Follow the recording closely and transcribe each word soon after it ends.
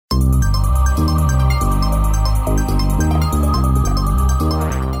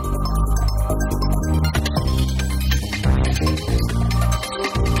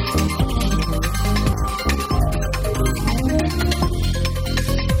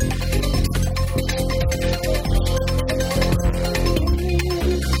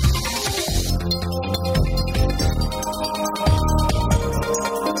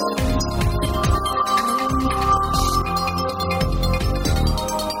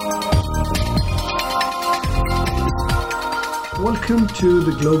Welcome to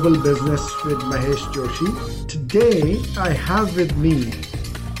the Global Business with Mahesh Joshi. Today I have with me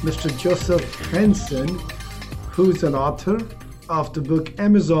Mr. Joseph Henson, who's an author of the book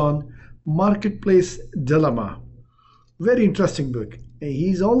Amazon Marketplace Dilemma. Very interesting book.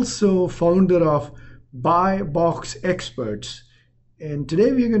 He's also founder of Buy Box Experts. And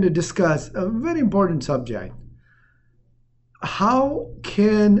today we're going to discuss a very important subject. How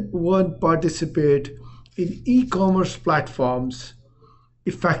can one participate in e-commerce platforms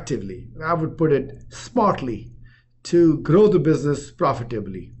effectively? I would put it smartly, to grow the business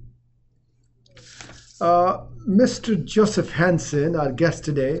profitably. Mr. Joseph Henson, our guest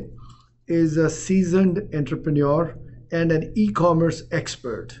today, is a seasoned entrepreneur and an e-commerce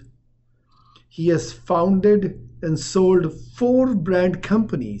expert. He has founded and sold 4 brand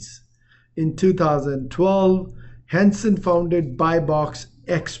companies. In 2012, Henson founded Buy Box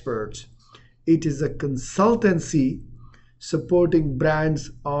Experts. It is a consultancy supporting brands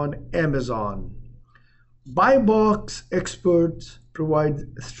on Amazon. Buy Box Experts provide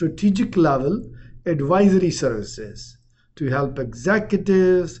strategic level advisory services to help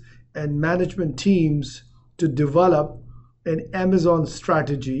executives and management teams to develop an Amazon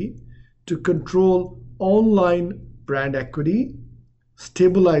strategy to control online brand equity,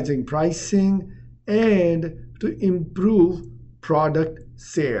 stabilizing pricing, and to improve product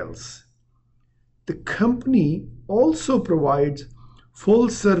sales. The company also provides full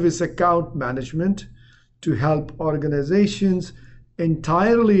service account management to help organizations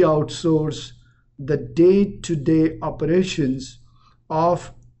entirely outsource the day-to-day operations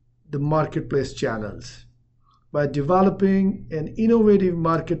of the marketplace channels. By developing an innovative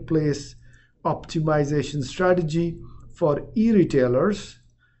marketplace optimization strategy for e-retailers,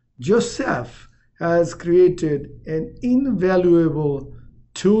 Joseph has created an invaluable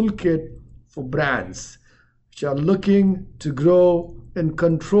toolkit for brands which are looking to grow and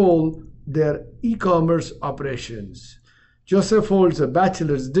control their e-commerce operations. Joseph holds a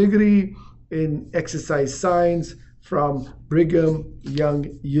bachelor's degree in exercise science from Brigham Young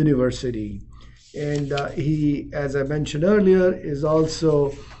University. And he, as I mentioned earlier, is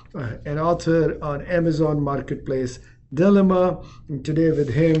also an author on Amazon Marketplace Dilemma. And today with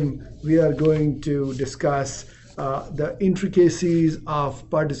him, we are going to discuss the intricacies of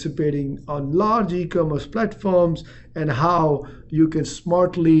participating on large e-commerce platforms and how you can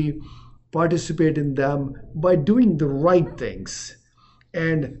smartly participate in them by doing the right things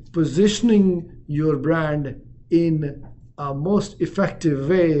and positioning your brand in a most effective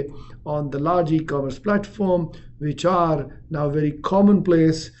way on the large e-commerce platform, which are now very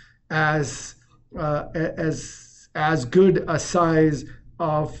commonplace as good a size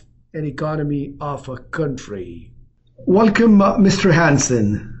of an economy of a country. Welcome, Mr.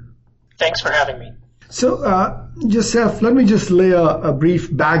 Henson. Thanks for having me. So, Joseph, let me just lay a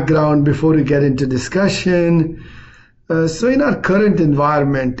brief background before we get into discussion. So in our current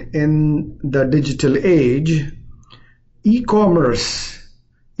environment, in the digital age, e-commerce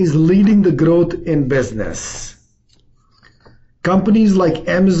is leading the growth in business. Companies like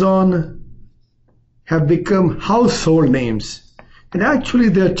Amazon have become household names. And actually,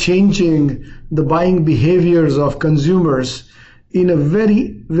 they're changing the buying behaviors of consumers in a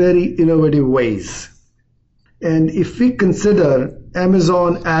very, very innovative ways. And if we consider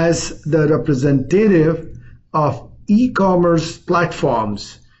Amazon as the representative of e-commerce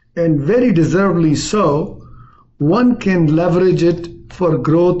platforms, and very deservedly so, one can leverage it for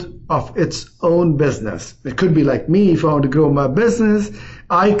growth of its own business. It could be like me, if I want to grow my business,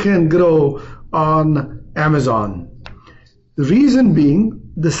 I can grow on Amazon. The reason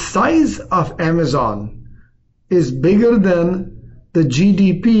being, the size of Amazon is bigger than the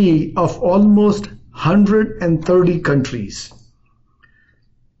GDP of almost 130 countries.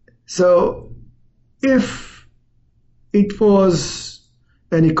 So if it was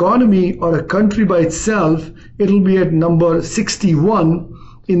an economy or a country by itself, it'll be at number 61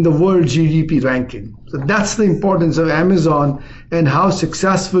 in the world GDP ranking. So that's the importance of Amazon and how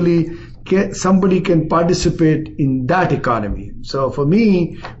successfully somebody can participate in that economy. So for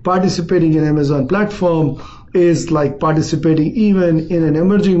me, participating in Amazon platform is like participating even in an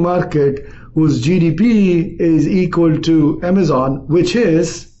emerging market whose GDP is equal to Amazon, which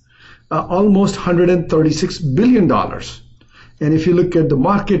is almost $136 billion. And if you look at the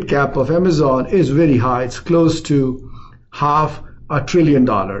market cap of Amazon, is very high. It's close to $500 billion.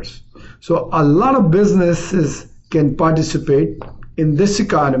 So a lot of businesses can participate in this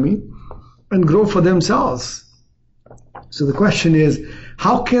economy and grow for themselves. So the question is,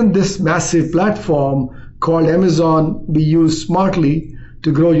 how can this massive platform called Amazon be used smartly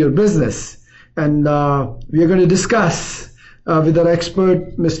to grow your business? And we are going to discuss with our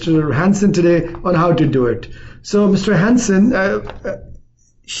expert, Mr. Hansen, today on how to do it. So, Mr. Hansen,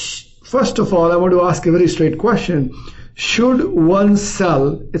 first of all, I want to ask a very straight question. Should one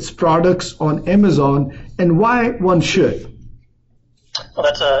sell its products on Amazon, and why one should? Well,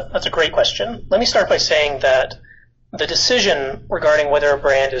 that's a great question. Let me start by saying that the decision regarding whether a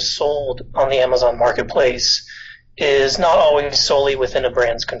brand is sold on the Amazon marketplace is not always solely within a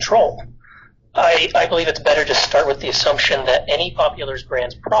brand's control. I believe it's better to start with the assumption that any popular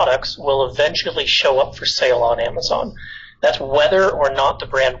brand's products will eventually show up for sale on Amazon. That's whether or not the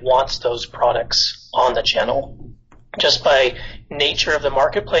brand wants those products on the channel. Just by nature of the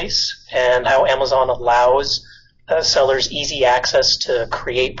marketplace and how Amazon allows sellers easy access to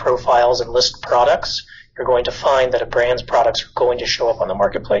create profiles and list products, you're going to find that a brand's products are going to show up on the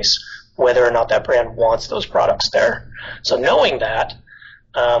marketplace, whether or not that brand wants those products there. So knowing that,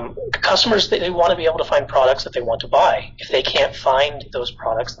 customers, they want to be able to find products that they want to buy. If they can't find those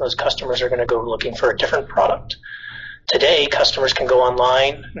products, those customers are going to go looking for a different product. Today, customers can go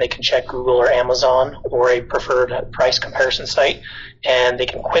online, and they can check Google or Amazon or a preferred price comparison site, and they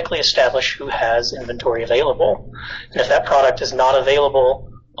can quickly establish who has inventory available. And if that product is not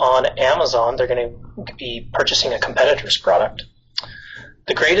available on Amazon, they're going to be purchasing a competitor's product.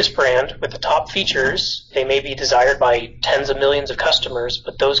 The greatest brand with the top features, they may be desired by tens of millions of customers,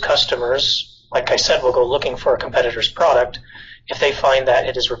 but those customers, like I said, will go looking for a competitor's product if they find that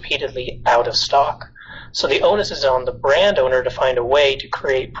it is repeatedly out of stock. So the onus is on the brand owner to find a way to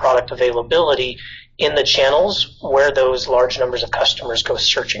create product availability in the channels where those large numbers of customers go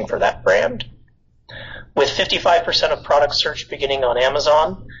searching for that brand. With 55% of product search beginning on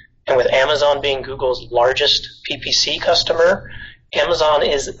Amazon, and with Amazon being Google's largest PPC customer, Amazon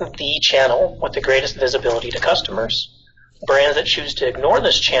is the channel with the greatest visibility to customers. Brands that choose to ignore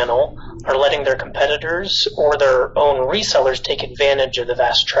this channel are letting their competitors or their own resellers take advantage of the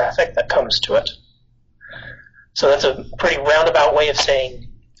vast traffic that comes to it. So that's a pretty roundabout way of saying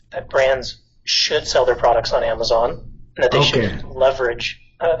that brands should sell their products on Amazon and that they should leverage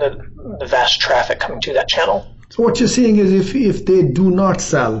the vast traffic coming to that channel. So what you're saying is if they do not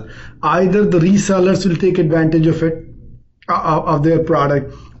sell, either the resellers will take advantage of it, of their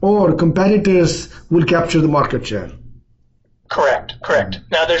product, or competitors will capture the market share. Correct.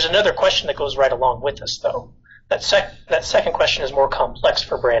 Now there's another question that goes right along with this, though. That second question is more complex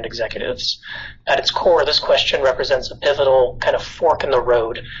for brand executives. At its core, this question represents a pivotal kind of fork in the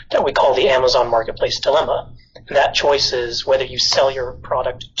road that we call the Amazon Marketplace dilemma. And that choice is whether you sell your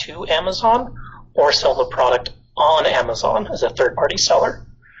product to Amazon or sell the product on Amazon as a third-party seller.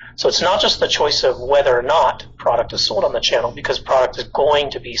 So it's not just the choice of whether or not product is sold on the channel, because product is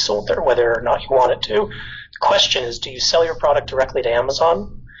going to be sold there whether or not you want it to. The question is, do you sell your product directly to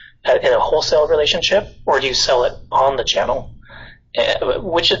Amazon in a wholesale relationship, or do you sell it on the channel?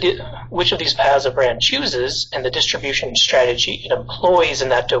 Which of these paths a brand chooses and the distribution strategy it employs in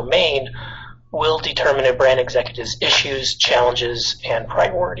that domain will determine a brand executive's issues, challenges, and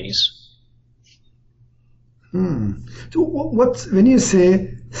priorities. So when you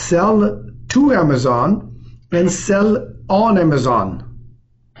say sell to Amazon and sell on Amazon,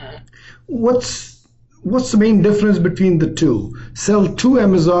 what's the main difference between the two? Sell to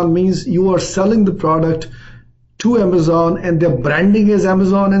Amazon means you are selling the product to Amazon and they're branding as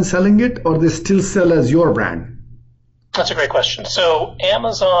Amazon and selling it, or they still sell as your brand? That's a great question. So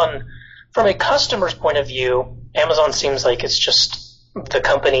Amazon, from a customer's point of view, Amazon seems like it's just the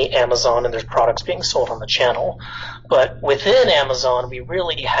company Amazon and there's products being sold on the channel. But within Amazon, we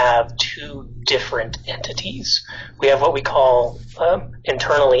really have two different entities. We have what we call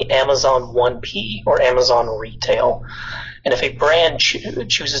internally Amazon 1P or Amazon Retail. And if a brand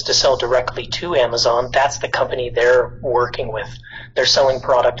chooses to sell directly to Amazon, that's the company they're working with. They're selling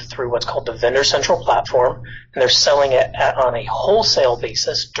product through what's called the Vendor Central platform, and they're selling it on a wholesale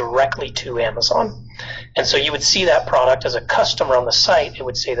basis directly to Amazon. And so you would see that product as a customer on the site. It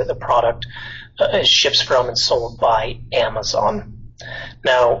would say that the product ships from and sold by Amazon.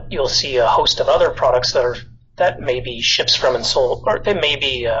 Now, you'll see a host of other products that may be ships from and sold, or they may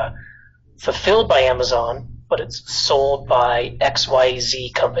be fulfilled by Amazon, but it's sold by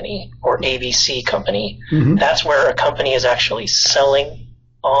XYZ company or ABC company. Mm-hmm. That's where a company is actually selling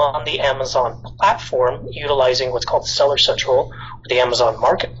on the Amazon platform, utilizing what's called Seller Central or the Amazon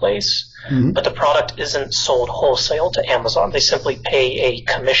Marketplace. Mm-hmm. But the product isn't sold wholesale to Amazon. They simply pay a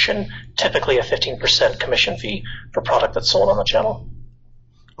commission, typically a 15% commission fee for product that's sold on the channel.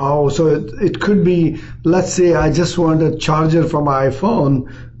 Oh, so it could be, let's say I just want a charger for my iPhone,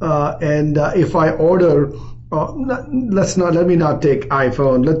 and if I order let me not take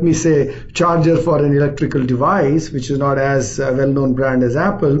iPhone. Let me say charger for an electrical device, which is not as a well-known brand as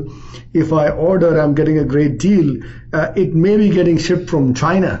Apple. If I order, I'm getting a great deal. It may be getting shipped from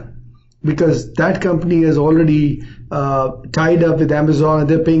China because that company is already tied up with Amazon and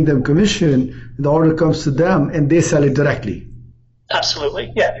they're paying them commission. The order comes to them and they sell it directly.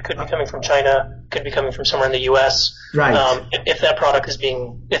 Absolutely. Yeah, it could be coming from China, could be coming from somewhere in the U.S. Right. If that product is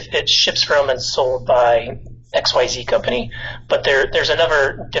if it ships from and sold by XYZ company, but there's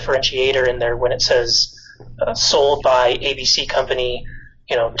another differentiator in there when it says sold by ABC company,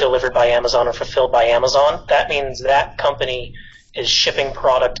 delivered by Amazon or fulfilled by Amazon. That means that company is shipping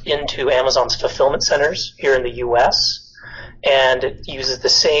product into Amazon's fulfillment centers here in the U.S., and it uses the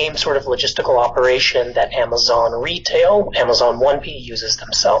same sort of logistical operation that Amazon Retail, Amazon 1P uses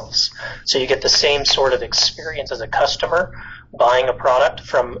themselves. So you get the same sort of experience as a customer buying a product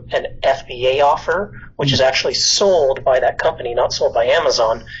from an FBA offer, which is actually sold by that company, not sold by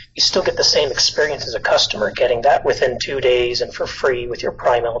Amazon. You still get the same experience as a customer, getting that within 2 days and for free with your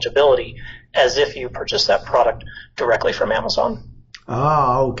Prime eligibility, as if you purchased that product directly from Amazon.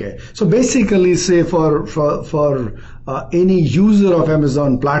 Okay. So basically, say for any user of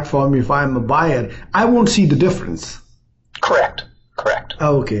Amazon platform, if I'm a buyer, I won't see the difference. Correct.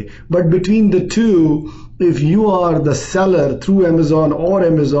 Okay. But between the two, if you are the seller through Amazon or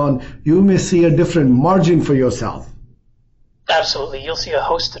Amazon, you may see a different margin for yourself. Absolutely. You'll see a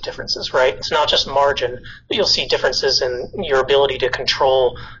host of differences, right? It's not just margin, but you'll see differences in your ability to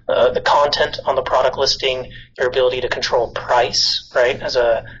control the content on the product listing, your ability to control price, right? As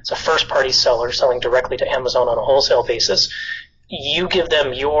a first-party seller selling directly to Amazon on a wholesale basis, you give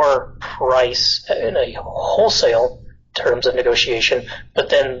them your price in a wholesale terms of negotiation, but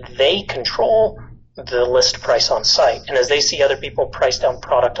then they control the list price on site. And as they see other people price down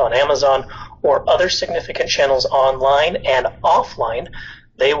product on Amazon or other significant channels online and offline,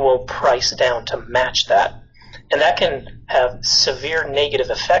 they will price down to match that. And that can have severe negative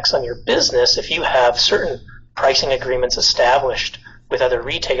effects on your business if you have certain pricing agreements established with other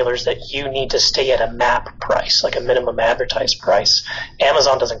retailers that you need to stay at a MAP price, like a minimum advertised price.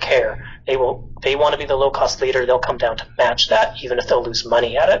 Amazon doesn't care. They want to be the low-cost leader. They'll come down to match that, even if they'll lose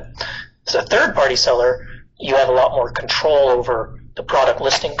money at it. As a third-party seller, you have a lot more control over the product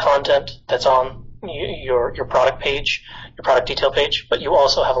listing content that's on your product page, your product detail page, but you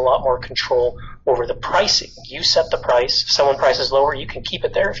also have a lot more control over the pricing. You set the price. If someone prices lower, you can keep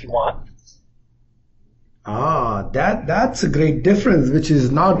it there if you want. That's a great difference, which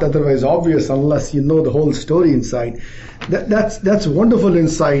is not otherwise obvious unless you know the whole story inside. That's wonderful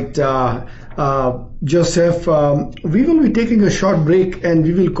insight, Joseph. We will be taking a short break and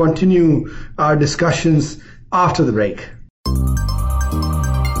we will continue our discussions after the break.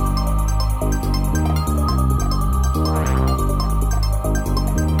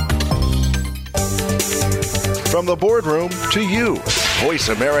 From the boardroom to you, Voice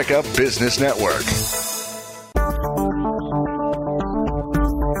America Business Network.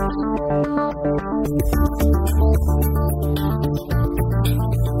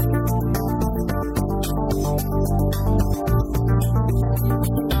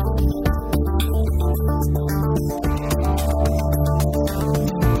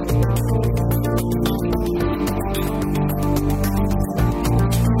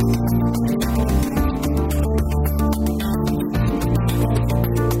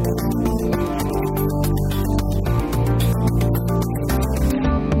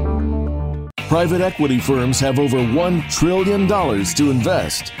 Private equity firms have over $1 trillion to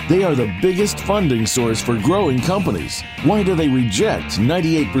invest. They are the biggest funding source for growing companies. Why do they reject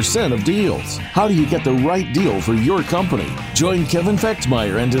 98% of deals? How do you get the right deal for your company? Join Kevin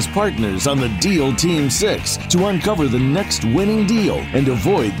Fechtmeyer and his partners on the Deal Team 6 to uncover the next winning deal and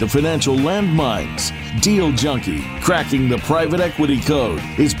avoid the financial landmines. Deal Junkie, Cracking the Private Equity Code,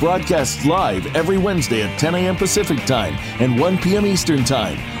 is broadcast live every Wednesday at 10 a.m. Pacific Time and 1 p.m. Eastern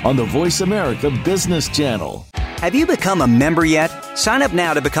Time on the Voice America Business Channel. Have you become a member yet? Sign up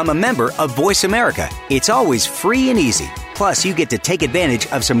now to become a member of Voice America. It's always free and easy. Plus, you get to take advantage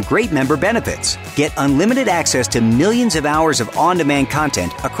of some great member benefits. Get unlimited access to millions of hours of on-demand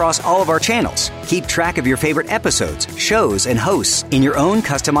content across all of our channels. Keep track of your favorite episodes, shows, and hosts in your own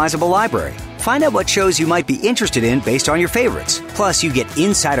customizable library. Find out what shows you might be interested in based on your favorites. Plus, you get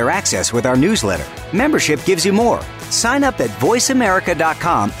insider access with our newsletter. Membership gives you more. Sign up at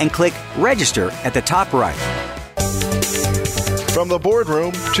voiceamerica.com and click register at the top right. From the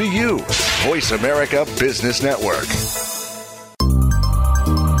boardroom to you, Voice America Business Network.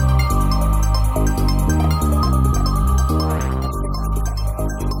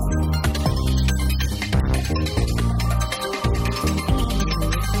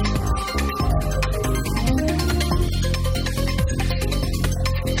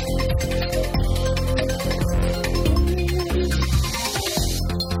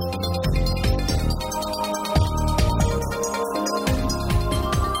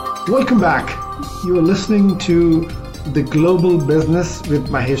 Welcome back. You are listening to The Global Business with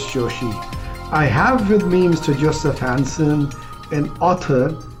Mahesh Joshi. I have with me Mr. Joseph Hansen, an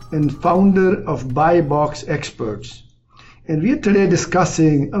author and founder of BuyBox Experts. And we are today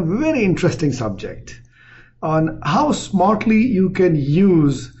discussing a very interesting subject on how smartly you can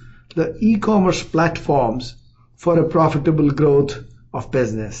use the e-commerce platforms for a profitable growth of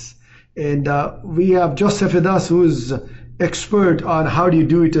business. And we have Joseph with us, who is expert on how do you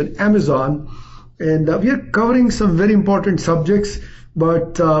do it on Amazon. And we are covering some very important subjects,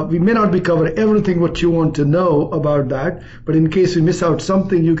 but we may not be covering everything what you want to know about that. But in case we miss out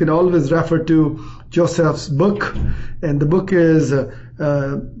something, you can always refer to Joseph's book. And the book is,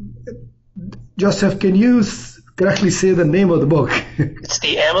 Joseph, can you correctly say the name of the book? It's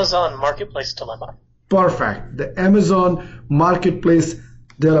The Amazon Marketplace Dilemma. Perfect. The Amazon Marketplace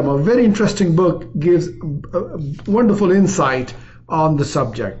Dilemma. A very interesting book, gives a wonderful insight on the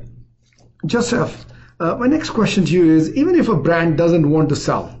subject. Joseph, my next question to you is, even if a brand doesn't want to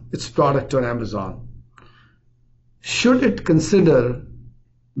sell its product on Amazon, should it consider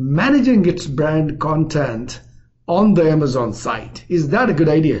managing its brand content on the Amazon site? Is that a good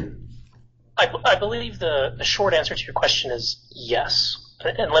idea? I believe the short answer to your question is yes.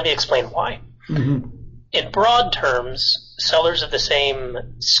 And let me explain why. Mm-hmm. In broad terms, sellers of the same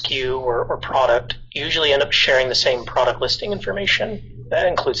SKU or product usually end up sharing the same product listing information. That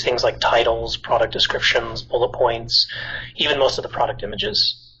includes things like titles, product descriptions, bullet points, even most of the product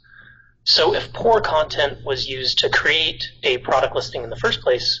images. So if poor content was used to create a product listing in the first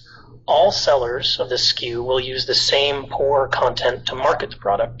place, all sellers of this SKU will use the same poor content to market the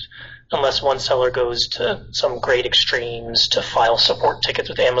product, unless one seller goes to some great extremes to file support tickets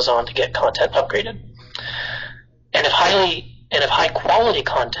with Amazon to get content upgraded. And if high quality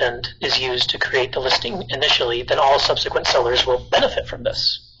content is used to create the listing initially, then all subsequent sellers will benefit from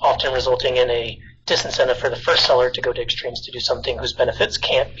this, often resulting in a disincentive for the first seller to go to extremes to do something whose benefits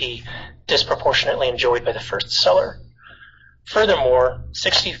can't be disproportionately enjoyed by the first seller. Furthermore,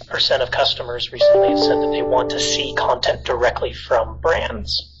 60% of customers recently have said that they want to see content directly from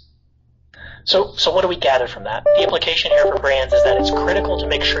brands. So what do we gather from that? The implication here for brands is that it's critical to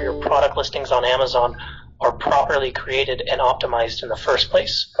make sure your product listings on Amazon are properly created and optimized in the first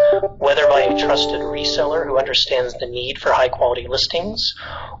place, whether by a trusted reseller who understands the need for high-quality listings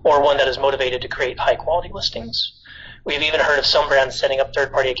or one that is motivated to create high-quality listings. We've even heard of some brands setting up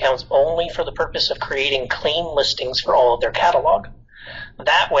third-party accounts only for the purpose of creating clean listings for all of their catalog.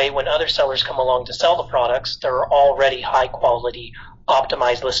 That way, when other sellers come along to sell the products, there are already high-quality,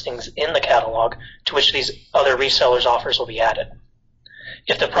 optimized listings in the catalog to which these other resellers' offers will be added.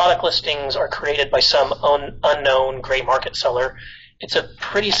 If the product listings are created by some unknown gray market seller, it's a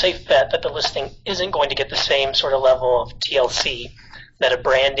pretty safe bet that the listing isn't going to get the same sort of level of TLC that a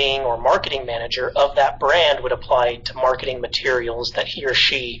branding or marketing manager of that brand would apply to marketing materials that he or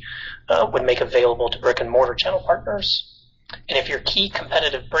she would make available to brick and mortar channel partners. And if your key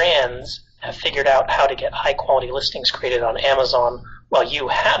competitive brands have figured out how to get high quality listings created on Amazon while you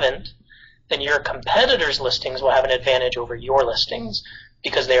haven't, then your competitors' listings will have an advantage over your listings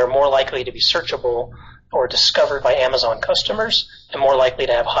because they are more likely to be searchable or discovered by Amazon customers and more likely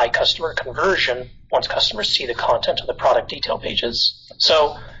to have high customer conversion once customers see the content of the product detail pages.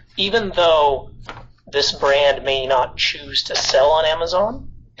 So even though this brand may not choose to sell on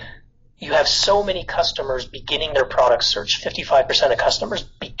Amazon, you have so many customers beginning their product search, 55% of customers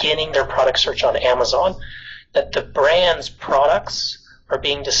beginning their product search on Amazon, that the brand's products are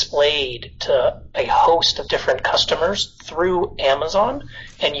being displayed to a host of different customers through Amazon,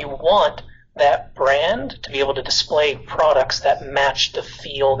 and you want that brand to be able to display products that match the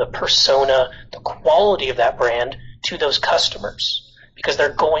feel, the persona, the quality of that brand to those customers, because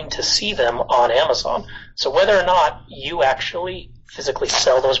they're going to see them on Amazon. So whether or not you actually physically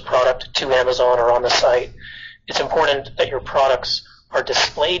sell those products to Amazon or on the site, it's important that your products are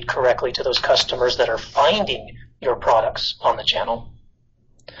displayed correctly to those customers that are finding your products on the channel.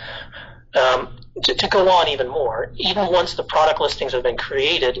 To go on even more, even once the product listings have been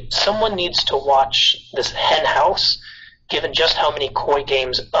created, someone needs to watch this hen house, given just how many coy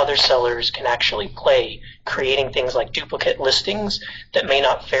games other sellers can actually play, creating things like duplicate listings that may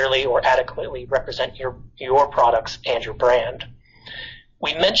not fairly or adequately represent your products and your brand.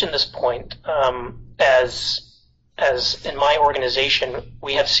 We mentioned this point as in my organization,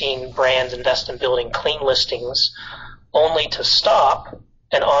 we have seen brands invest in building clean listings only to stop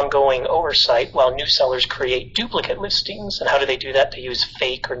an ongoing oversight while new sellers create duplicate listings. And how do they do that? They use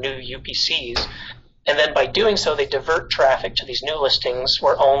fake or new UPCs. And then by doing so, they divert traffic to these new listings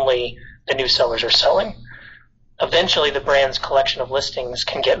where only the new sellers are selling. eventually the brand's collection of listings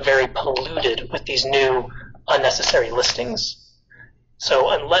can get very polluted with these new unnecessary listings.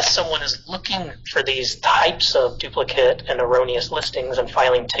 So unless someone is looking for these types of duplicate and erroneous listings and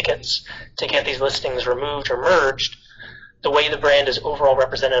filing tickets to get these listings removed or merged, the way the brand is overall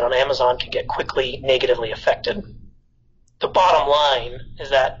represented on Amazon can get quickly negatively affected. The bottom line is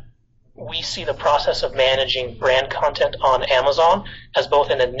that we see the process of managing brand content on Amazon as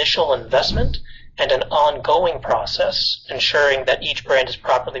both an initial investment and an ongoing process, ensuring that each brand is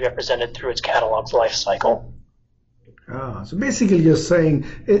properly represented through its catalog's life cycle. So basically you're saying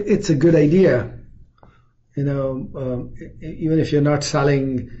it's a good idea, even if you're not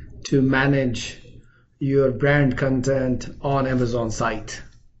selling, to manage your brand content on Amazon site.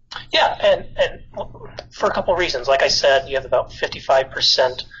 Yeah, and for a couple of reasons. Like I said, you have about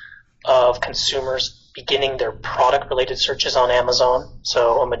 55% of consumers beginning their product-related searches on Amazon.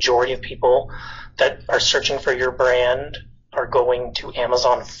 So a majority of people that are searching for your brand are going to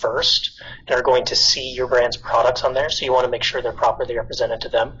Amazon first and are going to see your brand's products on there. So you want to make sure they're properly represented to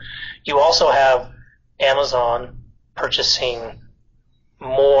them. You also have Amazon purchasing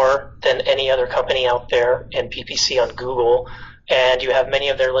more than any other company out there in PPC on Google, and you have many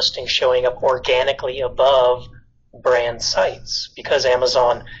of their listings showing up organically above brand sites. Because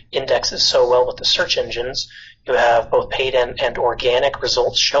Amazon indexes so well with the search engines, you have both paid and organic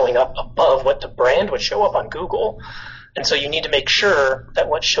results showing up above what the brand would show up on Google. And so you need to make sure that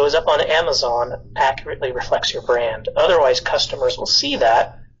what shows up on Amazon accurately reflects your brand. Otherwise, customers will see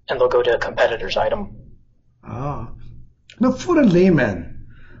that and they'll go to a competitor's item. Now, for a layman,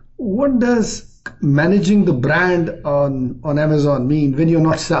 what does managing the brand on Amazon mean when you're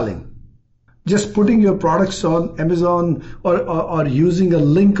not selling? Just putting your products on Amazon or using a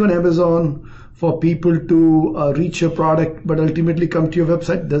link on Amazon for people to reach your product but ultimately come to your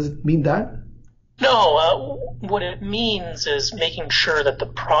website? Does it mean that? No, what it means is making sure that the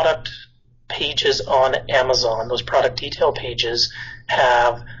product pages on Amazon, those product detail pages,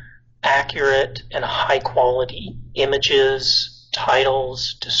 have accurate and high quality images,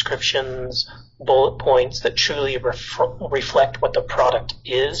 titles, descriptions, bullet points that truly reflect what the product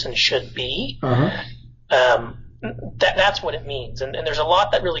is and should be. That's what it means. And there's a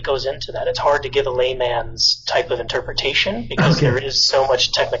lot that really goes into that. It's hard to give a layman's type of interpretation because there is so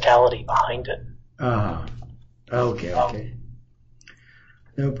much technicality behind it. Okay.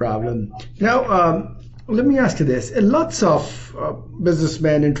 No problem. Now, let me ask you this. Lots of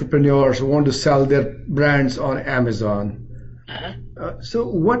businessmen, entrepreneurs want to sell their brands on Amazon. So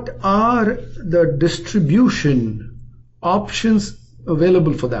what are the distribution options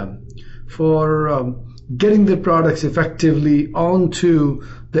available for them for getting their products effectively onto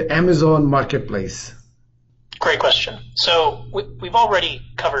the Amazon marketplace? Great question. So we've already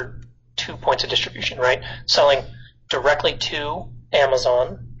covered 2 points of distribution, right? Selling directly to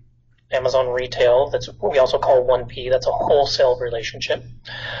Amazon retail, that's what we also call 1P, that's a wholesale relationship.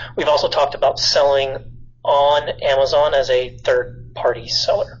 We've also talked about selling on Amazon as a third-party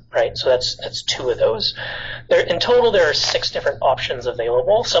seller, right? So that's 2 of those. In total, there are 6 different options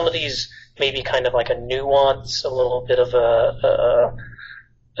available. Some of these may be kind of like a nuance, a little bit of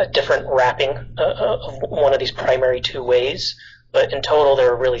a different wrapping of one of these primary 2 ways. But in total,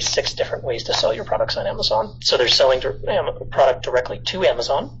 there are really 6 different ways to sell your products on Amazon. So they're selling a product directly to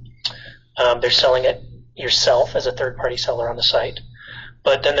Amazon. They're selling it yourself as a third-party seller on the site.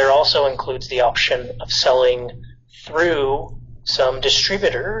 But then there also includes the option of selling through some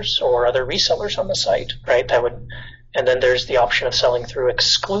distributors or other resellers on the site, right? And then there's the option of selling through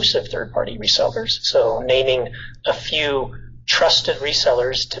exclusive third-party resellers. So naming a few trusted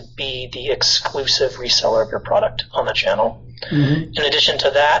resellers to be the exclusive reseller of your product on the channel. In addition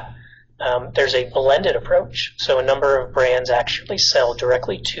to that, there's a blended approach. So a number of brands actually sell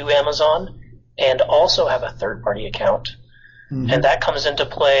directly to Amazon and also have a third-party account. And that comes into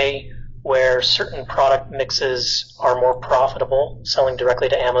play where certain product mixes are more profitable selling directly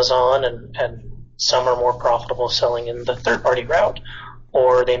to Amazon and some are more profitable selling in the third-party route.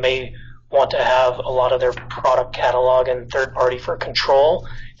 Or they may want to have a lot of their product catalog in third-party for control,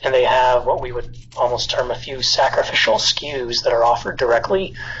 and they have what we would almost term a few sacrificial SKUs that are offered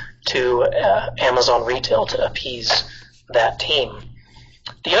directly to Amazon retail to appease that team.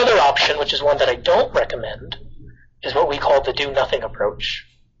 The other option, which is one that I don't recommend, is what we call the do-nothing approach.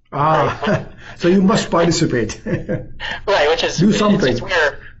 Right? So you must participate. Right, which is do something. It's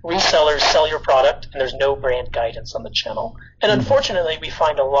where resellers sell your product and there's no brand guidance on the channel. And unfortunately, we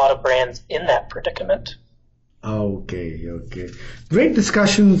find a lot of brands in that predicament. Okay. Great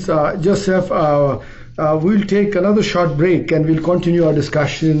discussions, Joseph. We'll take another short break and we'll continue our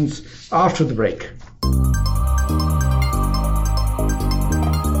discussions after the break.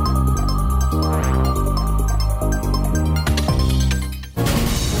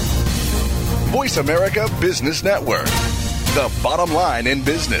 Voice America Business Network, the bottom line in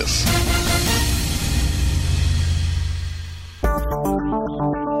business.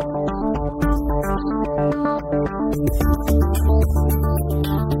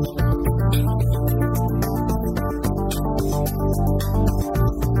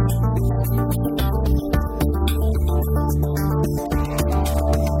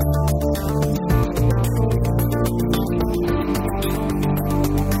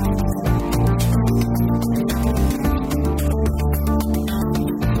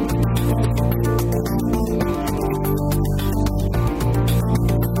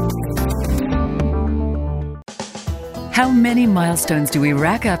 How many milestones do we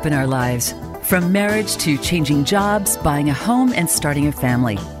rack up in our lives? From marriage to changing jobs, buying a home, and starting a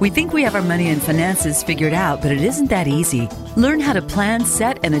family. We think we have our money and finances figured out, but it isn't that easy. Learn how to plan,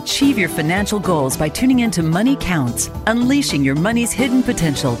 set, and achieve your financial goals by tuning into Money Counts, Unleashing Your Money's Hidden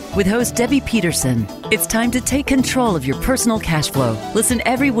Potential with host Debbie Peterson. It's time to take control of your personal cash flow. Listen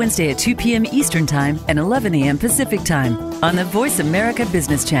every Wednesday at 2 p.m. Eastern Time and 11 a.m. Pacific Time on the Voice America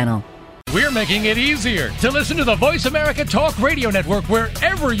Business Channel. We're making it easier to listen to the Voice America Talk Radio Network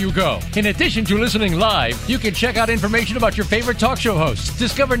wherever you go. In addition to listening live, you can check out information about your favorite talk show hosts,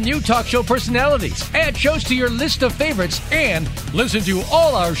 discover new talk show personalities, add shows to your list of favorites, and listen to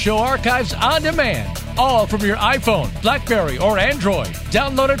all our show archives on demand. All from your iPhone, BlackBerry, or Android.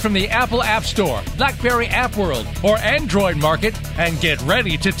 Download it from the Apple App Store, BlackBerry App World, or Android Market, and get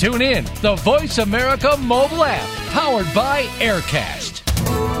ready to tune in. The Voice America mobile app, powered by Aircast.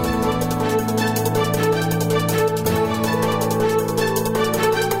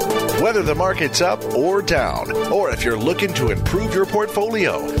 Whether the market's up or down, or if you're looking to improve your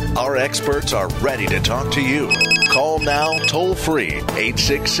portfolio, our experts are ready to talk to you. Call now toll free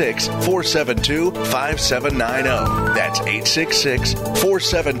 866-472-5790. That's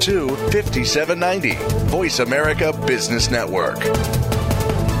 866-472-5790. Voice America Business Network.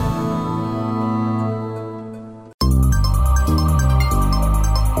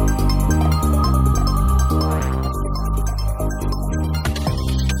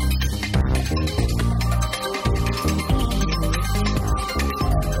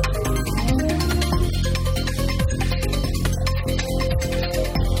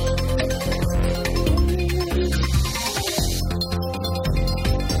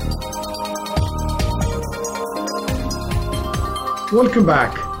 Welcome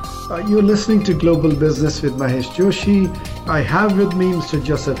back. You're listening to Global Business with Mahesh Joshi. I have with me Mr.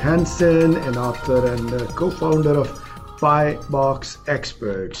 Joseph Hansen, an author and co-founder of Buy Box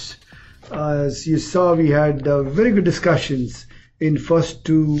Experts. As you saw, we had very good discussions in first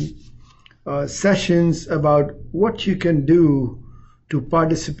two sessions about what you can do to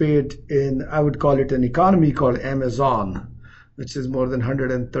participate in, I would call it an economy called Amazon, which is more than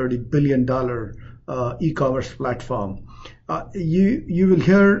 $130 billion e-commerce platform. You will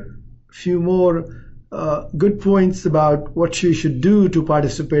hear a few more good points about what you should do to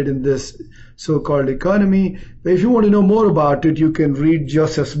participate in this so-called economy. But if you want to know more about it, you can read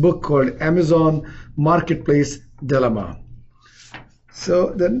Joseph's book called Amazon Marketplace Dilemma.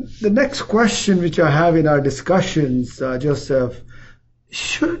 So the next question which I have in our discussions, Joseph,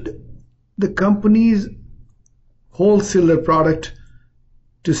 should the companies wholesale their product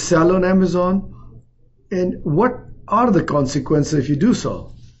to sell on Amazon? And what are the consequences if you do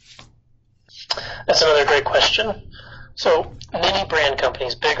so? That's another great question. So many brand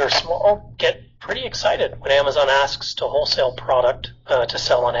companies, big or small, get pretty excited when Amazon asks to wholesale product to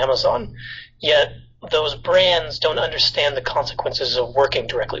sell on Amazon. Yet those brands don't understand the consequences of working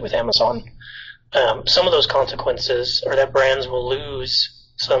directly with Amazon. Some of those consequences are that brands will lose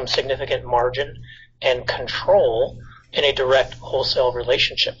some significant margin and control in a direct wholesale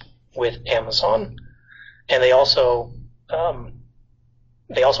relationship with Amazon. And they also have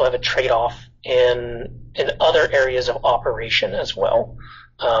a trade-off in other areas of operation as well.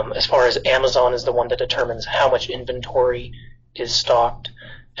 As far as Amazon is the one that determines how much inventory is stocked,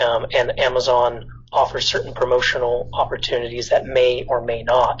 and Amazon offers certain promotional opportunities that may or may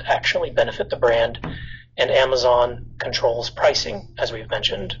not actually benefit the brand, and Amazon controls pricing, as we've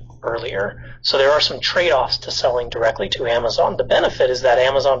mentioned earlier. So there are some trade-offs to selling directly to Amazon. The benefit is that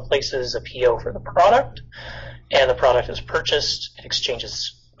Amazon places a PO for the product, and the product is purchased, it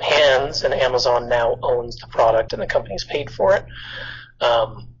exchanges hands, and Amazon now owns the product and the company's paid for it,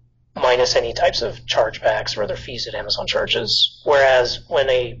 minus any types of chargebacks or other fees that Amazon charges. Whereas when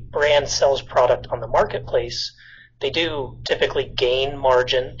a brand sells product on the marketplace, they do typically gain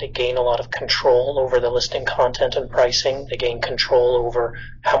margin. They gain a lot of control over the listing content and pricing. They gain control over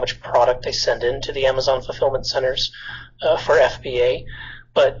how much product they send into the Amazon fulfillment centers for FBA.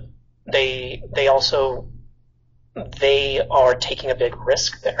 But they are taking a big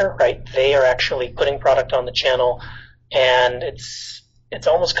risk there, right? They are actually putting product on the channel, and it's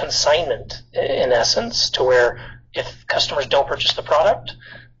almost consignment in essence, to where if customers don't purchase the product,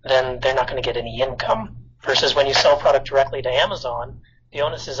 then they're not going to get any income. Versus when you sell product directly to Amazon, the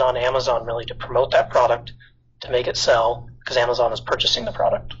onus is on Amazon really to promote that product, to make it sell, because Amazon is purchasing the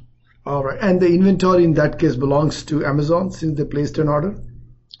product. All right. And the inventory in that case belongs to Amazon since they placed an order?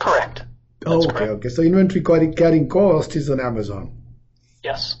 Correct. That's correct. Okay. So inventory carrying cost is on Amazon.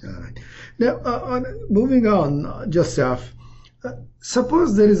 Yes. All right. Now, moving on, Joseph,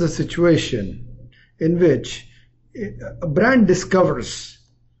 suppose there is a situation in which a brand discovers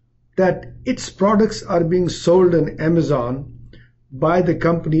that its products are being sold on Amazon by the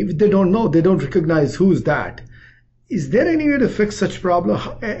company. They don't know, they don't recognize who's that. Is there any way to fix such problem?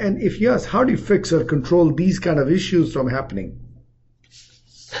 And if yes, how do you fix or control these kind of issues from happening?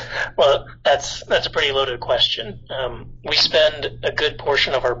 Well, that's a pretty loaded question. We spend a good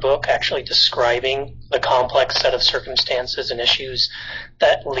portion of our book actually describing the complex set of circumstances and issues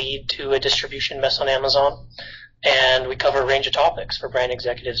that lead to a distribution mess on Amazon. And we cover a range of topics for brand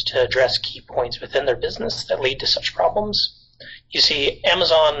executives to address key points within their business that lead to such problems. You see,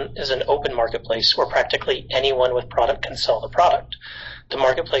 Amazon is an open marketplace where practically anyone with product can sell the product. The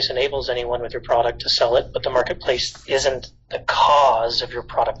marketplace enables anyone with your product to sell it, but the marketplace isn't the cause of your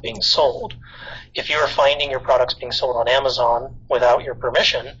product being sold. If you are finding your products being sold on Amazon without your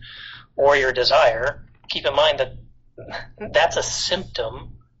permission or your desire, keep in mind that that's a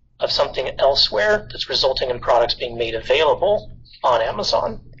symptom of something elsewhere that's resulting in products being made available on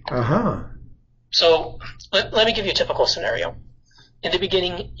Amazon. Uh-huh. So let me give you a typical scenario. In the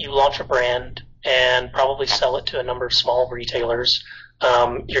beginning, you launch a brand and probably sell it to a number of small retailers.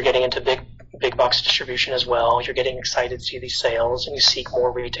 You're getting into big box distribution as well. You're getting excited to see these sales, and you seek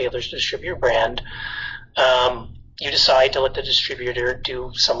more retailers to distribute your brand. You decide to let the distributor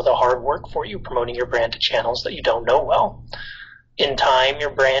do some of the hard work for you, promoting your brand to channels that you don't know well. In time, your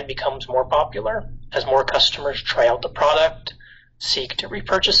brand becomes more popular as more customers try out the product, seek to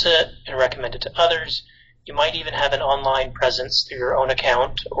repurchase it, and recommend it to others. You might even have an online presence through your own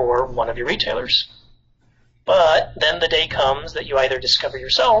account or one of your retailers. But then the day comes that you either discover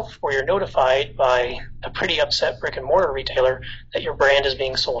yourself or you're notified by a pretty upset brick-and-mortar retailer that your brand is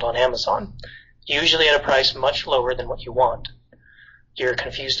being sold on Amazon, usually at a price much lower than what you want. You're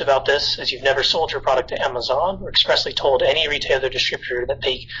confused about this as you've never sold your product to Amazon or expressly told any retailer or distributor that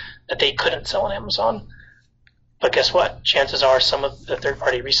they couldn't sell on Amazon. But guess what? Chances are some of the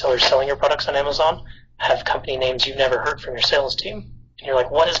third-party resellers selling your products on Amazon have company names you've never heard from your sales team. And you're like,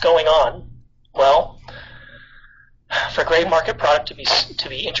 what is going on? Well, for gray market product to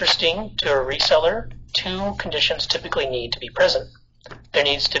be interesting to a reseller, two conditions typically need to be present. There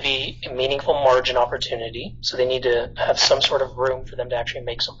needs to be a meaningful margin opportunity, so they need to have some sort of room for them to actually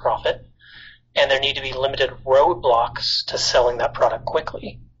make some profit. And there need to be limited roadblocks to selling that product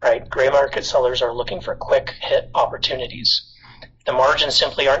quickly, right? Gray market sellers are looking for quick hit opportunities. If the margins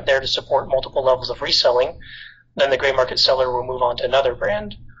simply aren't there to support multiple levels of reselling, then the gray market seller will move on to another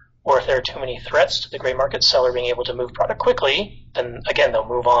brand. Or if there are too many threats to the gray market seller being able to move product quickly, then again, they'll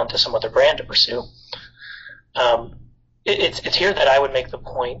move on to some other brand to pursue. It's here that I would make the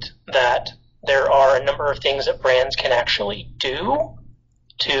point that there are a number of things that brands can actually do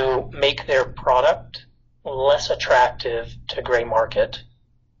to make their product less attractive to gray market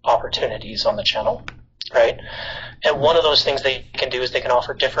opportunities on the channel, right? And one of those things they can do is they can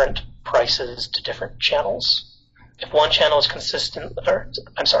offer different prices to different channels. If one channel is consistent, there are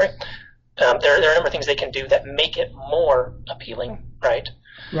a number of things they can do that make it more appealing, right?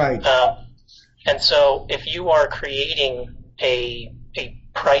 Right. And so if you are creating a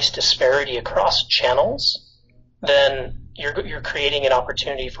price disparity across channels, then you're creating an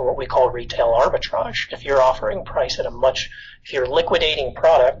opportunity for what we call retail arbitrage. If you're offering price at if you're liquidating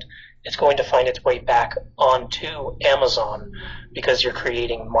product, it's going to find its way back onto Amazon because you're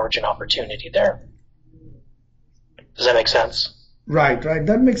creating margin opportunity there. Does that make sense? Right.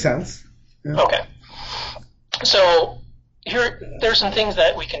 That makes sense. Yeah. Okay. So there's some things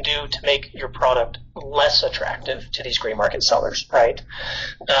that we can do to make your product less attractive to these gray market sellers, right?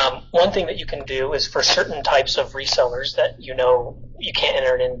 One thing that you can do is for certain types of resellers that you can't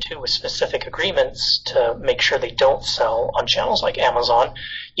enter into with specific agreements to make sure they don't sell on channels like Amazon,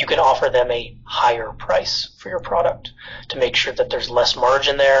 you can offer them a higher price for your product to make sure that there's less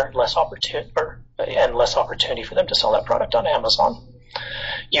margin there, less opportunity for them to sell that product on Amazon.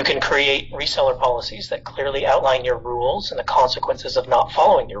 You can create reseller policies that clearly outline your rules and the consequences of not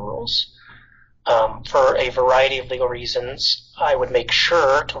following your rules. For a variety of legal reasons, I would make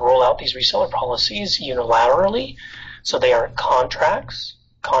sure to roll out these reseller policies unilaterally, so they aren't contracts.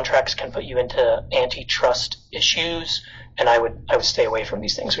 Contracts can put you into antitrust issues, and I would stay away from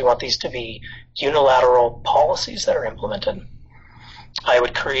these things. We want these to be unilateral policies that are implemented. I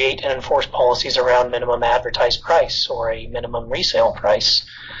would create and enforce policies around minimum advertised price or a minimum resale price.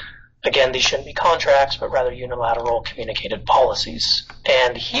 Again, these shouldn't be contracts, but rather unilateral communicated policies.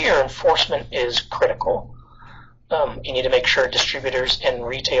 And here, enforcement is critical. You need to make sure distributors and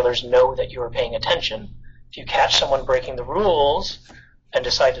retailers know that you are paying attention. If you catch someone breaking the rules and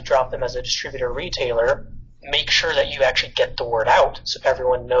decide to drop them as a distributor or retailer, make sure that you actually get the word out so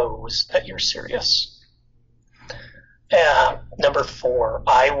everyone knows that you're serious. Number 4,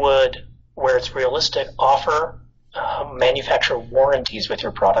 I would, where it's realistic, offer manufacturer warranties with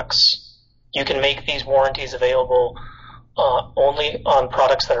your products. You can make these warranties available only on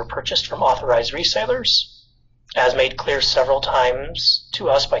products that are purchased from authorized resellers. As made clear several times to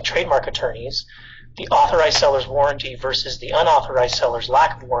us by trademark attorneys, the authorized seller's warranty versus the unauthorized seller's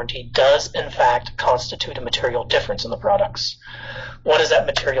lack of warranty does in fact constitute a material difference in the products. What does that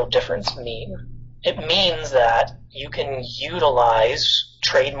material difference mean? It means that you can utilize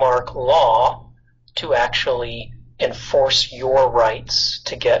trademark law to actually enforce your rights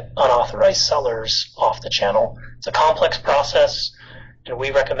to get unauthorized sellers off the channel. It's a complex process, and we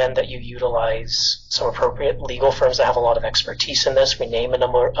recommend that you utilize some appropriate legal firms that have a lot of expertise in this. We name a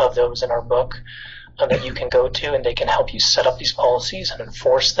number of those in our book that you can go to, and they can help you set up these policies and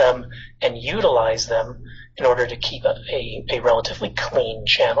enforce them and utilize them in order to keep a relatively clean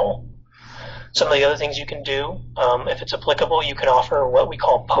channel. Some of the other things you can do, if it's applicable, you can offer what we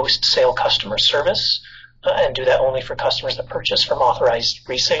call post-sale customer service, and do that only for customers that purchase from authorized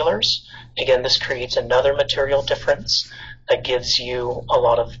resellers. Again, this creates another material difference that gives you a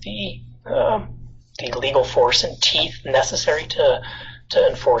lot of the legal force and teeth necessary to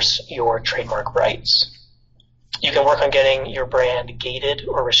enforce your trademark rights. You can work on getting your brand gated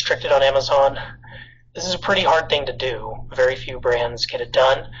or restricted on Amazon. This is a pretty hard thing to do. Very few brands get it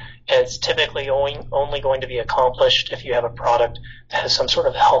done, and it's typically only going to be accomplished if you have a product that has some sort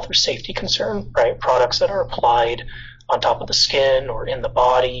of health or safety concern, right? Products that are applied on top of the skin or in the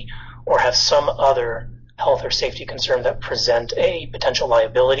body, or have some other health or safety concern that present a potential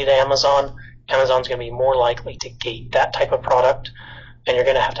liability to Amazon. Amazon's going to be more likely to gate that type of product, and you're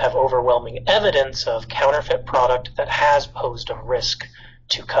going to have overwhelming evidence of counterfeit product that has posed a risk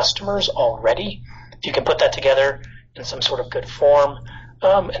to customers already. If you can put that together in some sort of good form,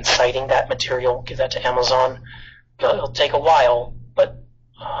 and citing that material, give that to Amazon. It'll take a while, but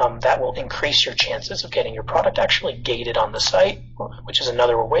that will increase your chances of getting your product actually gated on the site, which is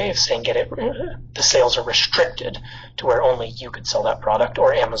another way of saying the sales are restricted to where only you could sell that product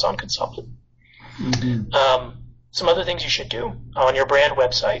or Amazon could sell it. Mm-hmm. Some other things you should do. On your brand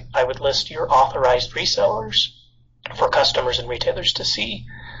website, I would list your authorized resellers for customers and retailers to see.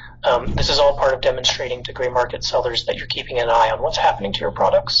 This is all part of demonstrating to gray market sellers that you're keeping an eye on what's happening to your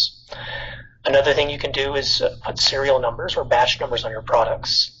products. Another thing you can do is put serial numbers or batch numbers on your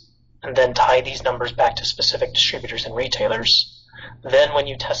products, and then tie these numbers back to specific distributors and retailers. Then when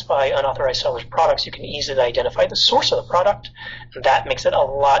you test by unauthorized sellers' products, you can easily identify the source of the product, and that makes it a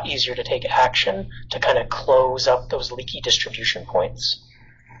lot easier to take action to kind of close up those leaky distribution points.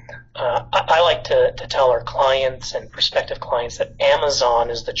 I like to tell our clients and prospective clients that Amazon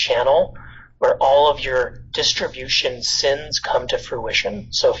is the channel where all of your distribution sins come to fruition.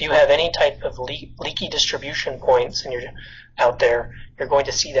 So if you have any type of leaky distribution points and you're out there, you're going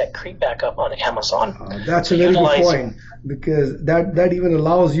to see that creep back up on Amazon. That's a very good point, because that even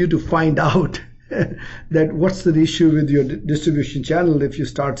allows you to find out that what's the issue with your distribution channel if you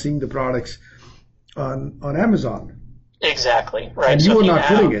start seeing the products on Amazon. Exactly, right. And you are not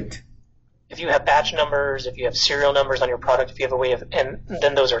putting it. If you have batch numbers, if you have serial numbers on your product, if you have a way of, and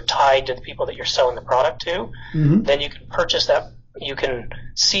then those are tied to the people that you're selling the product to, mm-hmm. then you can purchase that. You can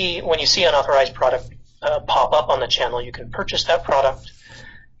see, when you see unauthorized product pop up on the channel, you can purchase that product,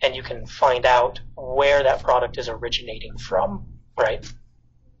 and you can find out where that product is originating from, right?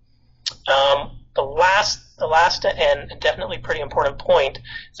 The last and definitely pretty important point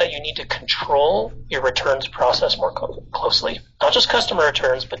is that you need to control your returns process more closely. Not just customer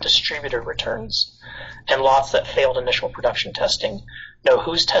returns, but distributor returns and lots that failed initial production testing. Know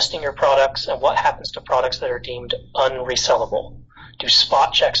who's testing your products and what happens to products that are deemed unresellable. Do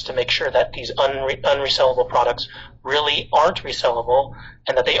spot checks to make sure that these unresellable products really aren't resellable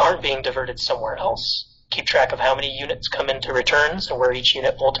and that they aren't being diverted somewhere else. Keep track of how many units come into returns and where each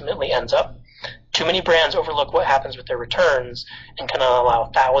unit ultimately ends up. Too many brands overlook what happens with their returns and can allow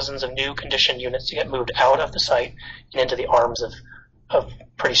thousands of new conditioned units to get moved out of the site and into the arms of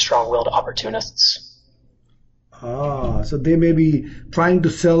pretty strong-willed opportunists. So they may be trying to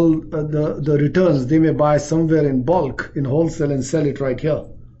sell the returns. They may buy somewhere in bulk, in wholesale, and sell it right here.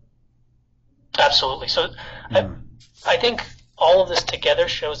 Absolutely. So I think all of this together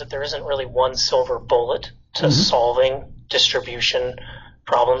shows that there isn't really one silver bullet to solving distribution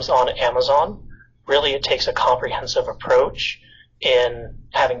problems on Amazon. Really, it takes a comprehensive approach in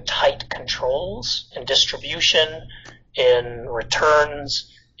having tight controls in distribution, in returns,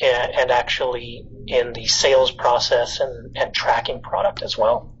 and actually in the sales process and tracking product as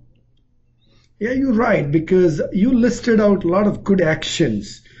well. Yeah, you're right, because you listed out a lot of good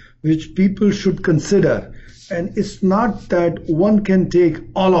actions which people should consider. And it's not that one can take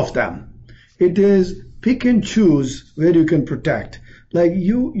all of them. It is pick and choose where you can protect. Like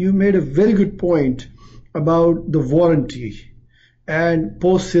you made a very good point about the warranty and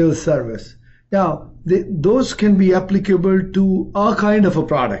post-sale service. Now, those can be applicable to a kind of a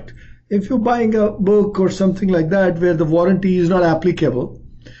product. If you're buying a book or something like that where the warranty is not applicable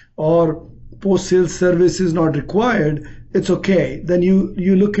or post-sale service is not required, it's okay. Then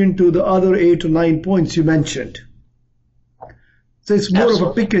you look into the other 8 or 9 points you mentioned. So it's more of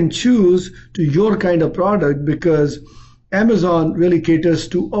a pick and choose to your kind of product, because Amazon really caters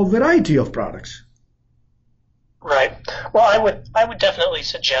to a variety of products. Right. Well, I would definitely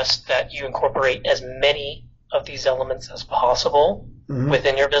suggest that you incorporate as many of these elements as possible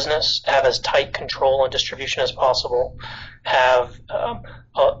within your business. Have as tight control and distribution as possible. Have a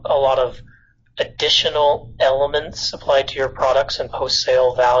lot of additional elements applied to your products and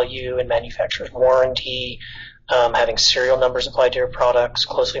post-sale value and manufacturer's warranty. Having serial numbers applied to your products,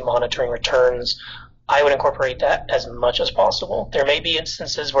 closely monitoring returns. I would incorporate that as much as possible. There may be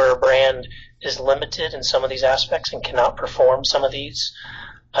instances where a brand is limited in some of these aspects and cannot perform some of these.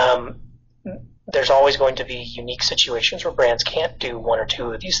 There's always going to be unique situations where brands can't do one or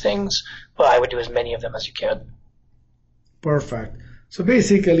two of these things, but I would do as many of them as you can. Perfect. So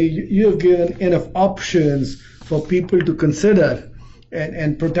basically, you have given enough options for people to consider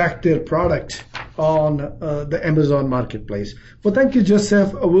and protect their product on the Amazon marketplace. Well, thank you,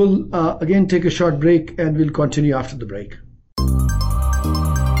 Joseph. We'll again take a short break and we'll continue after the break.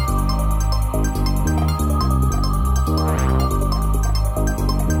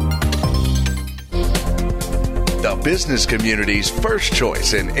 The business community's first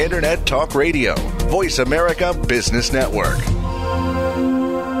choice in Internet Talk Radio. Voice America Business Network.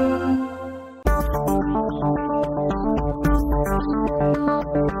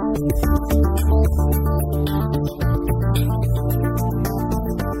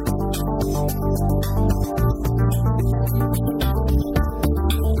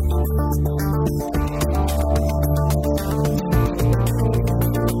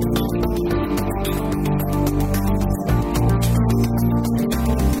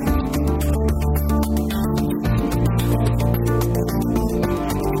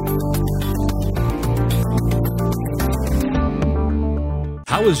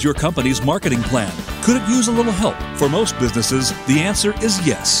 How is your company's marketing plan? Could it use a little help? For most businesses, the answer is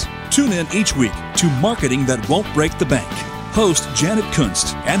yes. Tune in each week to Marketing That Won't Break the Bank. Host Janet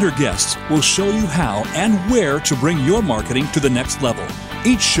Kunst and her guests will show you how and where to bring your marketing to the next level.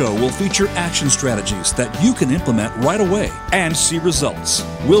 Each show will feature action strategies that you can implement right away and see results.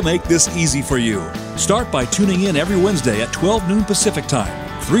 We'll make this easy for you. Start by tuning in every Wednesday at 12 noon Pacific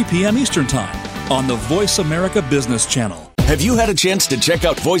Time, 3 p.m. Eastern Time on the Voice America Business Channel. Have you had a chance to check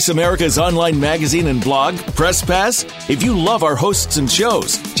out Voice America's online magazine and blog, Press Pass? If you love our hosts and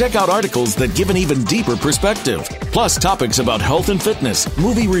shows, check out articles that give an even deeper perspective. Plus topics about health and fitness,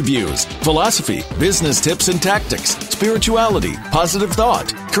 movie reviews, philosophy, business tips and tactics, spirituality, positive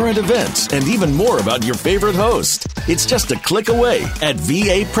thought, current events, and even more about your favorite host. It's just a click away at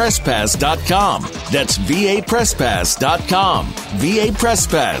vapresspass.com. That's vapresspass.com. VA Press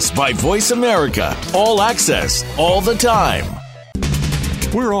Pass by Voice America. All access, all the time.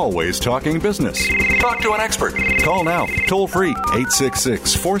 We're always talking business. Talk to an expert. Call now, toll free,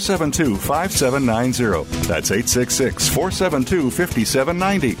 866-472-5790. That's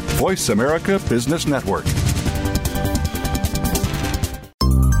 866-472-5790. Voice America Business Network.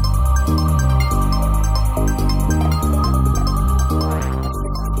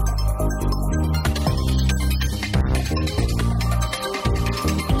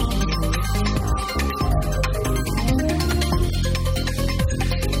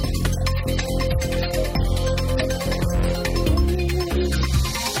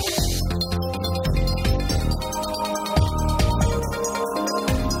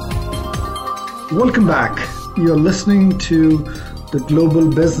 Welcome back. You're listening to The Global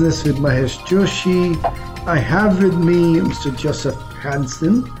Business with Mahesh Joshi. I have with me Mr. Joseph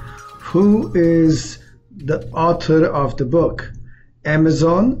Hansen, who is the author of the book,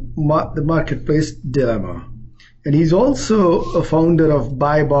 Amazon, the Marketplace Dilemma. And he's also a founder of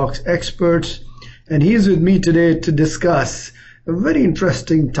Buybox Experts. And he's with me today to discuss a very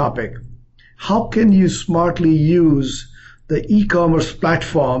interesting topic. How can you smartly use the e-commerce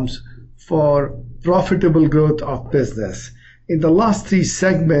platforms for profitable growth of business? In the last three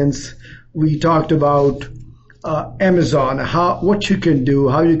segments, we talked about Amazon, what you can do,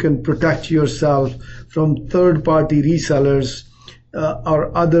 how you can protect yourself from third-party resellers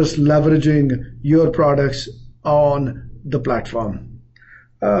or others leveraging your products on the platform.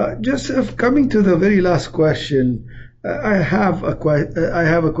 Joseph, coming to the very last question, I have a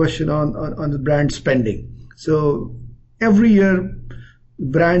question on the brand spending. So every year,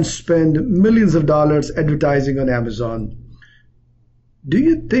 brands spend millions of dollars advertising on Amazon. Do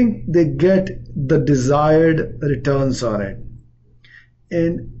you think they get the desired returns on it?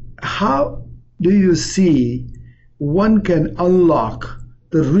 And how do you see one can unlock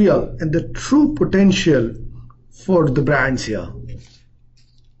the real and the true potential for the brands here?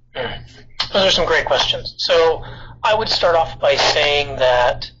 Those are some great questions. So I would start off by saying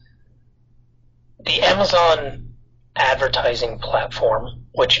that the Amazon advertising platform,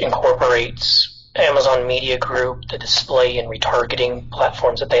 which incorporates Amazon Media Group, the display and retargeting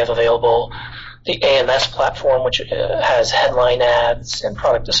platforms that they have available, the AMS platform, which has headline ads and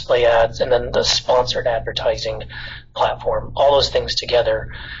product display ads, and then the sponsored advertising platform. All those things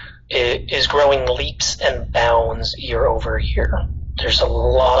together is growing leaps and bounds year over year. There's a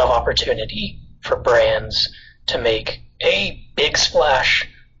lot of opportunity for brands to make a big splash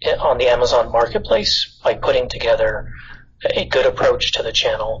on the Amazon marketplace by putting together a good approach to the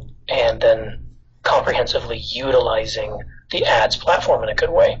channel and then comprehensively utilizing the ads platform in a good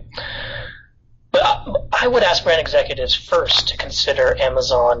way. But I would ask brand executives first to consider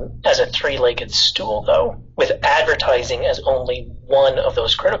Amazon as a three-legged stool, though, with advertising as only one of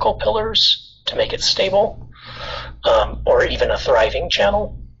those critical pillars to make it stable, or even a thriving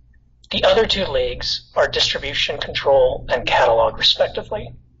channel. The other two legs are distribution control and catalog,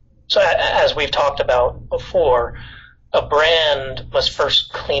 respectively. So as we've talked about before, a brand must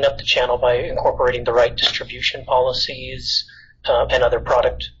first clean up the channel by incorporating the right distribution policies and other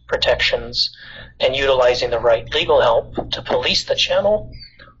product protections, and utilizing the right legal help to police the channel,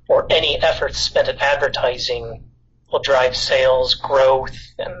 or any efforts spent at advertising will drive sales, growth,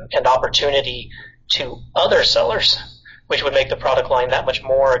 and opportunity to other sellers, which would make the product line that much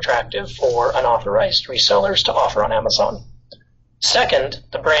more attractive for unauthorized resellers to offer on Amazon. Second,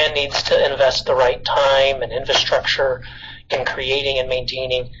 the brand needs to invest the right time and infrastructure in creating and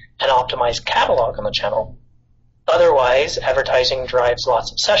maintaining an optimized catalog on the channel. Otherwise, advertising drives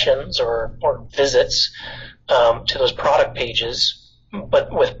lots of sessions or visits to those product pages,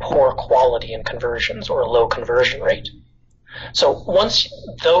 but with poor quality and conversions or a low conversion rate. So once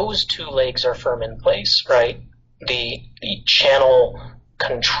those two legs are firm in place, right, the channel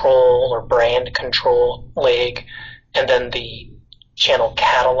control or brand control leg, and then the channel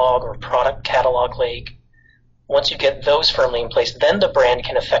catalog or product catalog leg, once you get those firmly in place, then the brand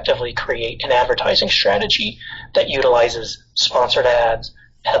can effectively create an advertising strategy that utilizes sponsored ads,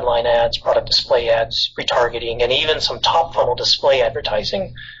 headline ads, product display ads, retargeting, and even some top funnel display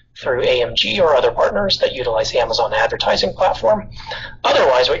advertising through AMG or other partners that utilize the Amazon advertising platform.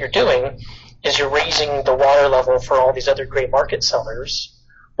 Otherwise, what you're doing is you're raising the water level for all these other great market sellers,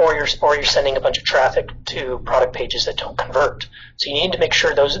 or you're sending a bunch of traffic to product pages that don't convert. So you need to make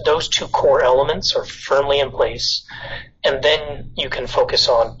sure those two core elements are firmly in place, and then you can focus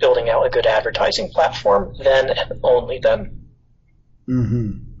on building out a good advertising platform, then and only then.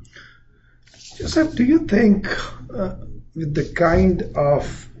 Mm-hmm. Joseph, do you think with the kind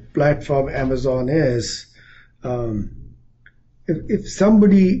of platform Amazon is, if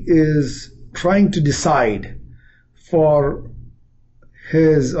somebody is trying to decide for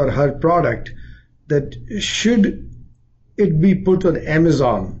his or her product that should it be put on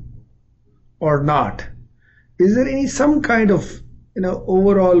Amazon or not, is there some kind of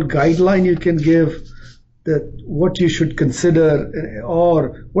overall guideline you can give that what you should consider,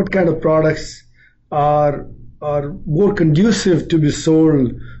 or what kind of products are more conducive to be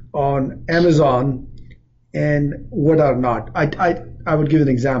sold on Amazon and what are not? I would give an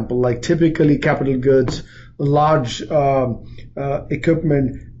example, like typically capital goods, large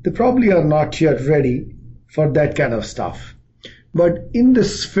equipment, they probably are not yet ready for that kind of stuff. But in the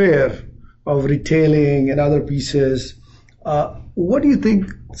sphere of retailing and other pieces, What do you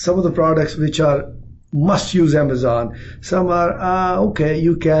think some of the products which are must use Amazon? Some are, okay,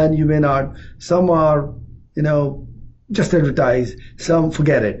 you can, you may not. Some are, just advertise. Some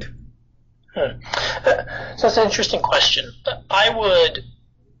forget it. So that's an interesting question. I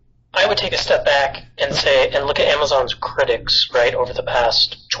would take a step back and look at Amazon's critics, right, over the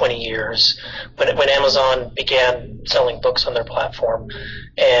past 20 years, when Amazon began selling books on their platform,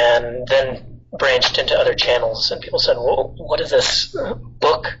 and then branched into other channels, and people said, well, what is this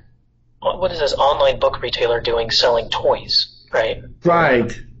online book retailer doing selling toys, right?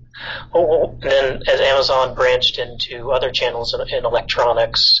 Right. Then as Amazon branched into other channels in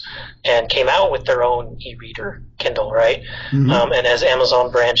electronics and came out with their own e-reader, Kindle, right? Mm-hmm. And as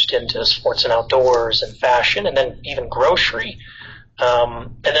Amazon branched into sports and outdoors and fashion and then even grocery,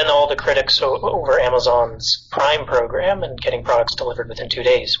 and then all the critics over Amazon's Prime program and getting products delivered within 2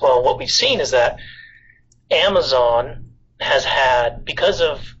 days. Well, what we've seen is that Amazon has had, because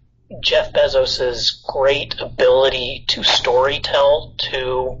of Jeff Bezos's great ability to storytell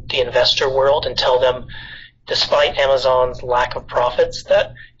to the investor world and tell them, despite Amazon's lack of profits,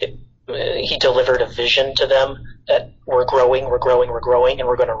 that he delivered a vision to them that we're growing, and we're going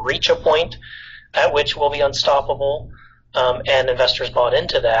to reach a point at which we'll be unstoppable. And investors bought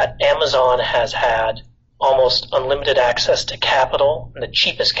into that. Amazon has had almost unlimited access to capital, and the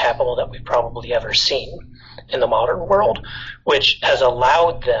cheapest capital that we've probably ever seen in the modern world, which has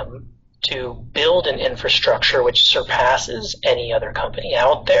allowed them to build an infrastructure which surpasses any other company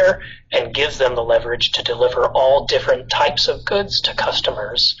out there and gives them the leverage to deliver all different types of goods to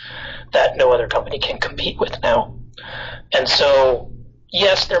customers that no other company can compete with now. And so,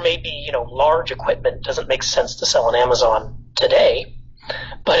 yes, there may be, large equipment doesn't make sense to sell on Amazon today,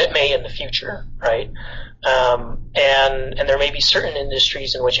 but it may in the future, right? And there may be certain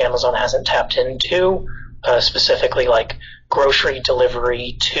industries in which Amazon hasn't tapped into, specifically like grocery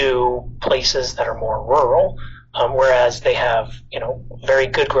delivery to places that are more rural, whereas they have, very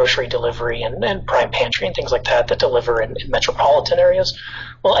good grocery delivery and Prime Pantry and things like that deliver in metropolitan areas.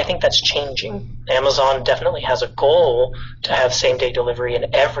 Well, I think that's changing. Amazon definitely has a goal to have same-day delivery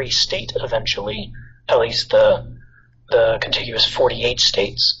in every state eventually, at least the contiguous 48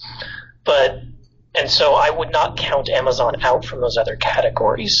 states. And so I would not count Amazon out from those other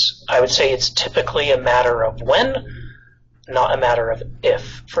categories. I would say it's typically a matter of when, not a matter of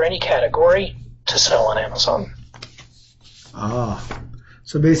if, for any category to sell on Amazon.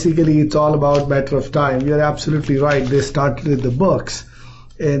 So basically it's all about matter of time. You're absolutely right. They started with the books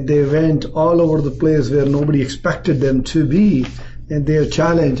and they went all over the place where nobody expected them to be, and they have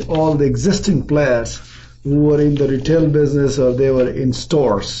challenged all the existing players who were in the retail business or they were in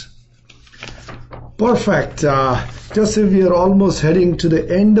stores. Perfect. Joseph, we are almost heading to the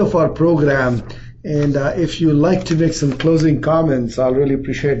end of our program, and if you'd like to make some closing comments, I'll really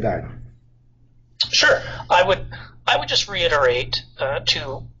appreciate that. Sure. I would just reiterate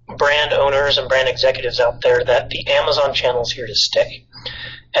to brand owners and brand executives out there that the Amazon channel is here to stay,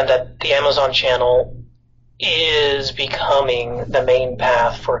 and that the Amazon channel is becoming the main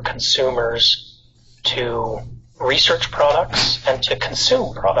path for consumers to research products and to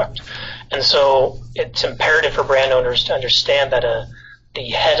consume product. And so it's imperative for brand owners to understand that the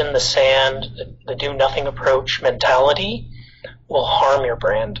head in the sand, the do-nothing approach mentality will harm your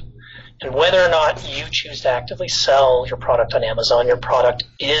brand. And whether or not you choose to actively sell your product on Amazon, your product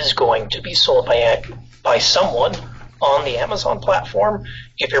is going to be sold by someone on the Amazon platform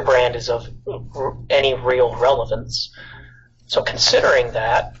if your brand is of any real relevance. So considering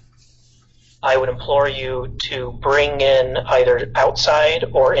that, I would implore you to bring in either outside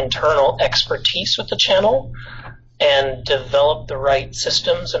or internal expertise with the channel and develop the right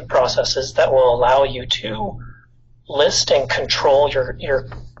systems and processes that will allow you to list and control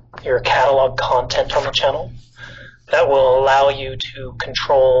your catalog content on the channel, that will allow you to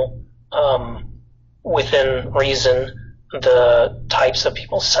control within reason the types of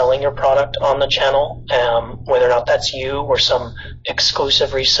people selling your product on the channel, whether or not that's you or some exclusive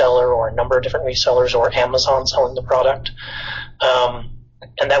reseller or a number of different resellers or Amazon selling the product.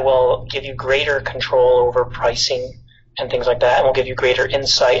 And that will give you greater control over pricing and things like that, and will give you greater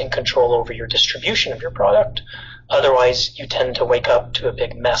insight and control over your distribution of your product. Otherwise, you tend to wake up to a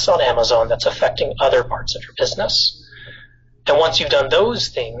big mess on Amazon that's affecting other parts of your business. And once you've done those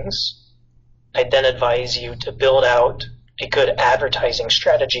things, I then advise you to build out a good advertising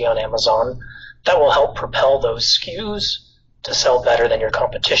strategy on Amazon that will help propel those SKUs to sell better than your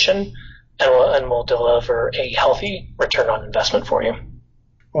competition and will deliver a healthy return on investment for you.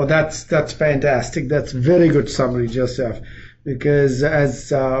 Oh, that's fantastic. That's very good summary, Joseph, because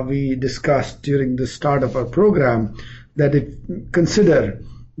as we discussed during the start of our program, that if consider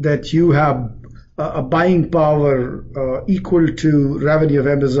that you have a buying power equal to revenue of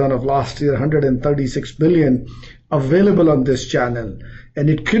Amazon of last year, 136 billion available on this channel. And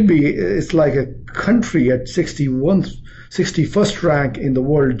it could be, it's like a country at 61st rank in the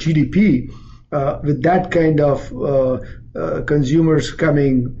world GDP with that kind of consumers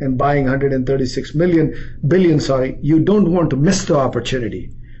coming and buying 136 billion, you don't want to miss the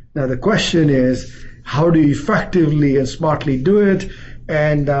opportunity. Now the question is, how do you effectively and smartly do it?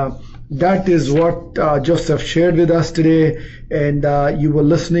 And that is what Joseph shared with us today. And you were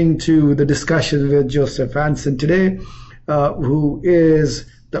listening to the discussion with Joseph Anson today, who is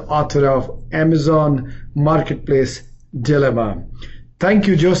the author of Amazon Marketplace Dilemma. Thank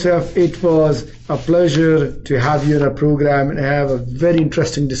you, Joseph. It was a pleasure to have you in our program and have a very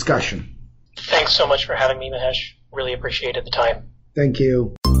interesting discussion. Thanks so much for having me, Mahesh. Really appreciated the time. Thank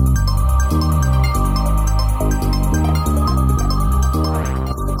you.